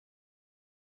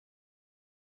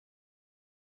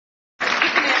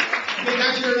Our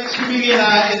next comedian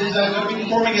is going to be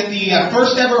performing at the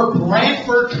first ever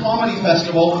Brantford Comedy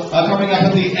Festival coming up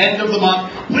at the end of the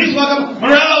month. Please welcome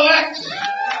Marilla Wex.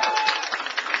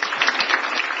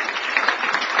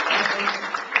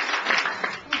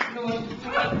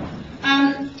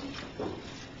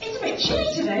 It's a bit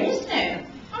chilly today, isn't it?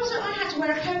 I had to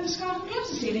wear a coat and scarf and gloves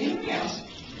this evening. Anybody else?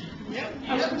 Yep.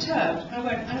 I was perturbed. I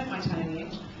don't mind telling you.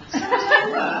 Summer's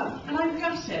over, and I'm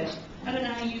gutted. I don't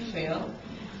know how you feel.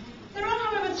 There are,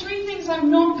 however, 3 things I'm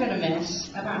not going to miss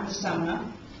about the summer.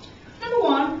 Number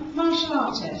 1, martial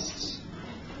artists.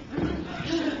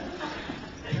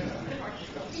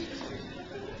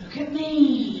 Look at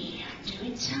me,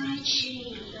 doing Tai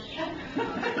Chi.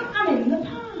 I'm in the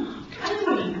park,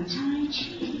 doing Tai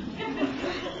Chi.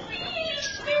 Really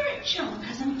spiritual,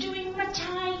 because I'm doing my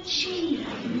Tai Chi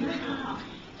in the park.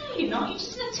 No, you're not, you're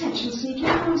just an attention-seeking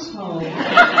asshole.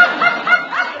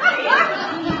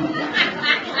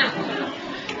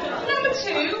 Number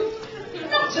 2,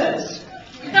 nutters.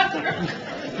 There's a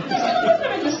lot of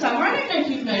them in the summer. I don't know if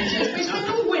you've noticed. They spend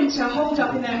all winter holed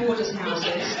up in their orders'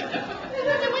 houses.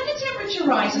 When the temperature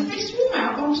rises, they swarm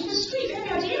out onto the street. They're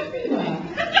bloody everywhere.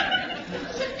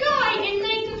 There's a guy in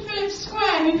Nathan Phillips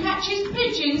Square who catches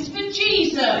pigeons for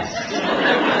Jesus.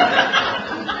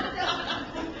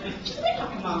 It's a bit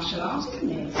like a martial art,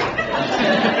 isn't it?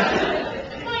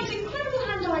 Finds incredible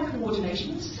hand-eye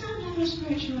coordination with some level of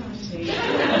spirituality.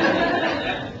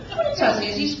 What he does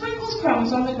is he sprinkles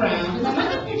crumbs on the ground, and then when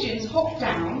the pigeons hop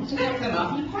down to pick them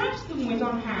up, he grabs them with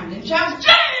one hand and shouts,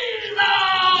 Jesus!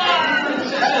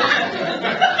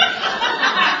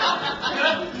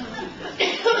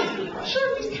 I'm sure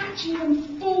if he's catching them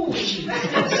for Jesus,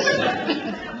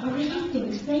 or if he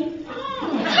thinks they are.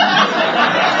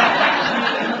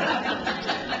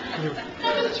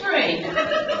 Number 3.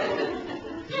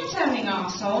 Pet-owning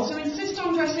arseholes who insist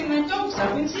on dressing their dogs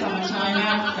up in summertime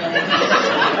outfits.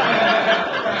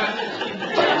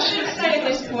 I should say at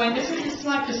this point, this is a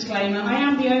slight disclaimer, I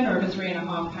am the owner of a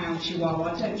 3.5-pound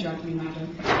Chihuahua, don't judge me,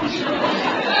 madam.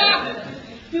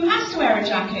 Who has to wear a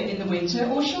jacket in the winter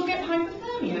or she'll get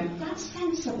hypothermia. That's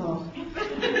sensible.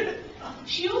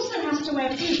 She also has to wear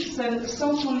boots so that the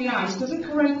salt on the ice doesn't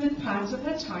corrode the pads of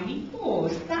her tiny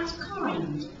paws. That's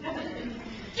kind.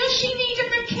 Does she need a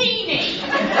bikini?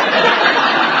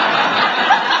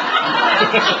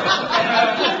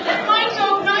 My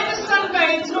dog neither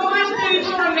sunbathes nor has boobs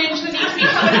or a minge that needs to be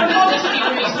covered for modesty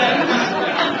reasons.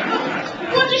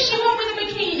 What does she want with a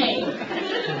bikini?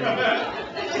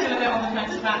 Still a bit on the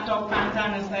fence about dog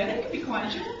bandanas though. They can be quite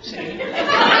jaunty.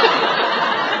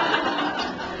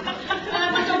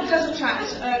 My dog does attract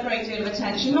a great deal of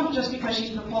attention, not just because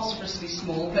she's preposterously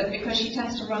small, but because she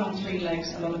tends to run on 3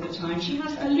 legs a lot of the time. She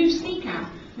has a loose kneecap,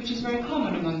 which is very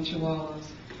common among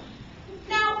Chihuahuas.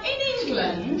 Now, in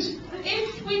England,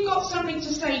 if we've got something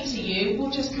to say to you,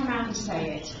 we'll just come out and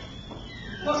say it.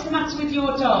 What's the matter with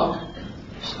your dog?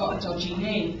 She's got a dodgy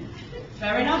knee.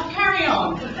 Fair enough, carry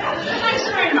on. Thanks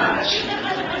very much.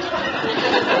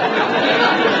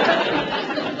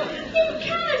 In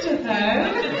Canada, though,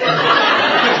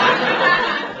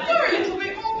 you're a little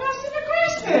bit more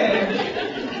passive-aggressive.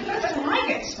 So I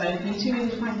get spoken to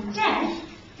if I'm deaf,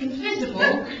 invisible, or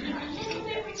a little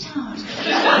bit retarded.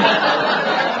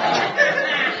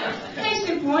 Case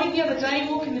in point, the other day,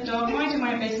 walking the dog, minding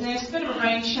my business, bit of a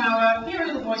rain shower, hear a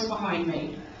little voice behind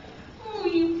me. Oh,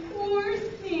 you poor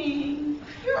thing.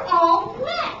 You're all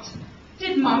wet.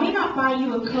 Did Mommy not buy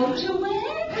you a coat to wear?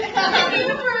 You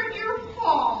hurt your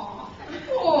paw.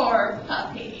 Poor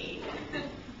puppy.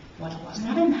 Well, I wasn't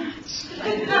having that. I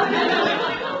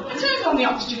turned on the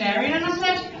octogenarian and I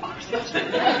said,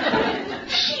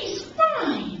 she's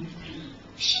fine.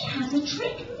 She has a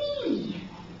trick knee.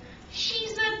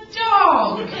 She's a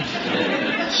dog.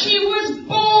 She was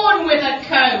born with a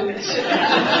coat.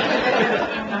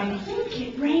 And I think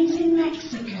it rains in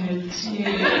Mexico too.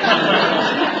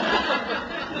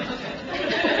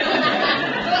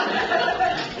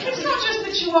 It's not just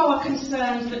the Chihuahua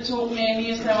concerns that talk near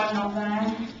me as though I'm not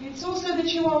there. It's also the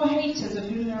Chihuahua haters, of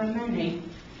whom there are many.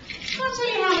 Can't tell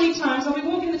you how many times I'll be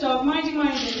walking the dog, minding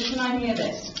my own business, and I hear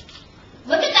this.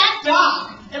 Look at that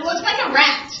dog. It looks like a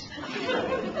rat.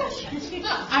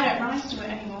 I don't rise to it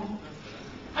anymore.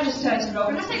 I just turn to the dog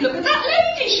and I say, look at that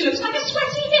lady. She looks like a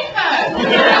sweaty hippo.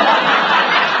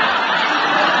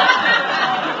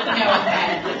 No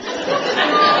offense.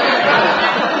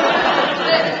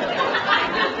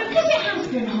 Because it has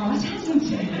been hot,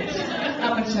 hasn't it?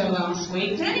 Up until last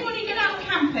week. Did anybody get out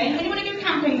camping? Anybody go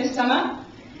camping this summer?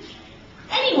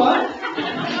 Anyone?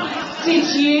 Did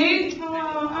you?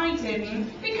 Oh, I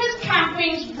didn't. Because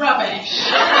camping's rubbish.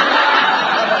 Okay,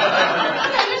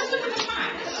 let's look at the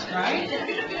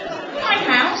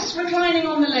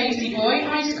enjoy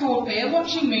ice cold beer,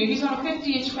 watching movies on a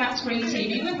 50-inch flat screen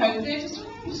TV with home theatre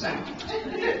surround sound.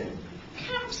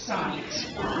 Campsite.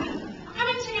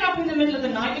 Having to get up in the middle of the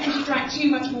night because you drank too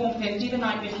much warm 50 the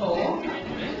night before.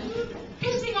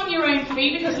 Pissing on your own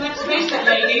feet because, let's face it,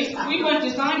 ladies, we weren't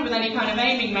designed with any kind of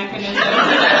aiming mechanism. And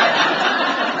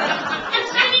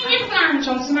hanging your flange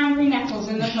on some angry nettles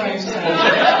in the process.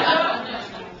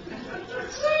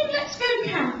 So let's go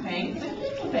camping. It's a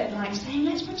little bit like saying,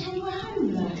 let's pretend we're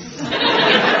homeless.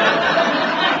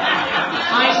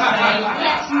 I say,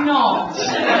 let's not.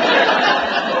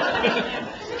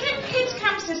 The kids'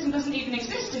 camp system doesn't even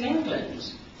exist in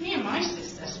England. Me and my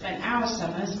sister spent our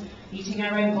summers eating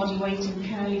our own body weight in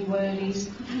curly whirlies,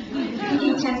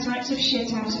 cooking 10 types of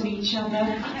shit out of each other,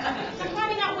 and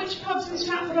finding out which pubs in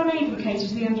Stratford-on-Avon cater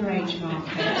to the underage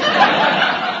market.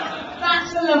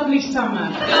 That's a lovely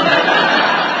summer.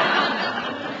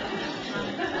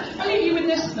 I'll leave you with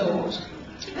this thought.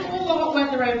 All the hot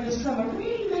weather over the summer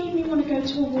really made me want to go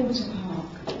to a water park.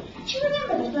 Do you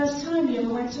remember the first time you ever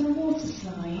went on a water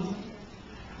slide?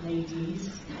 Ladies.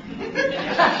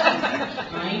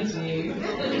 I do.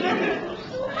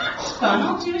 Well, that's fun,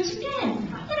 I'll do it again.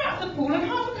 Get out of the pool and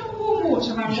half a cup of warm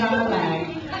water ran down the leg.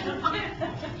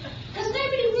 Because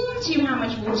nobody warned you how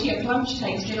much water your plunge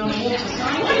takes in on a water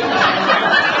slide.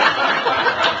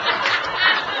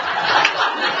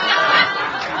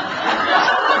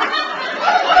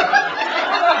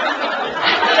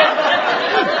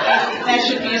 There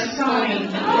should be a sign.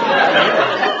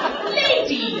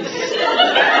 Ladies!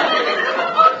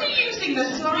 After using the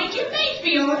slide, you may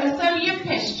feel as though you've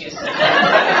pissed yourself.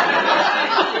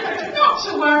 Not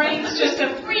to worry, it's just a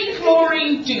free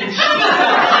chlorine douche.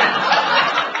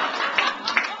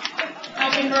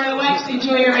 I've been Marilla Wex.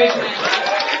 Enjoy your evening.